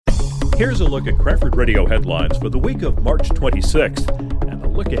Here's a look at Cranford Radio headlines for the week of March 26th and a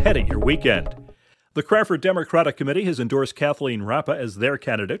look ahead at your weekend. The Cranford Democratic Committee has endorsed Kathleen Rappa as their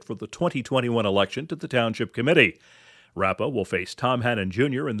candidate for the 2021 election to the Township Committee. Rappa will face Tom Hannon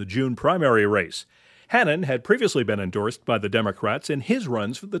Jr. in the June primary race. Hannon had previously been endorsed by the Democrats in his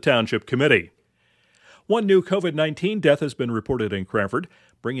runs for the Township Committee. One new COVID-19 death has been reported in Cranford,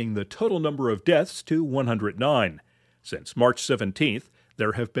 bringing the total number of deaths to 109. Since March 17th,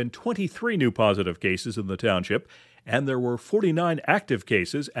 there have been 23 new positive cases in the township, and there were 49 active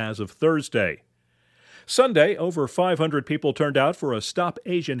cases as of Thursday. Sunday, over 500 people turned out for a Stop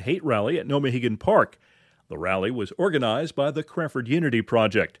Asian Hate rally at Nomahegan Park. The rally was organized by the Cranford Unity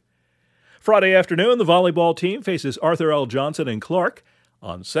Project. Friday afternoon, the volleyball team faces Arthur L. Johnson in Clark.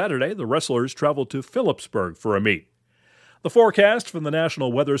 On Saturday, the wrestlers traveled to Phillipsburg for a meet. The forecast from the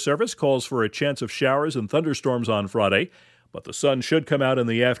National Weather Service calls for a chance of showers and thunderstorms on Friday, but the sun should come out in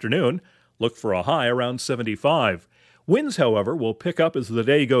the afternoon. Look for a high around 75. Winds, however, will pick up as the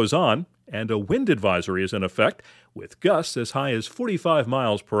day goes on, and a wind advisory is in effect, with gusts as high as 45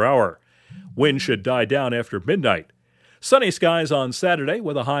 miles per hour. Wind should die down after midnight. Sunny skies on Saturday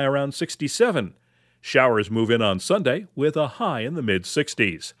with a high around 67. Showers move in on Sunday with a high in the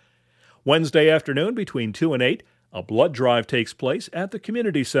mid-60s. Wednesday afternoon between 2 and 8, a blood drive takes place at the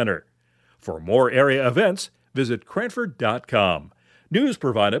Community Center. For more area events, visit Cranford.com. News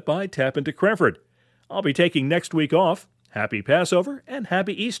provided by Tap into Cranford. I'll be taking next week off. Happy Passover and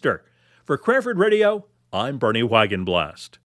Happy Easter. For Cranford Radio, I'm Bernie Wagenblast.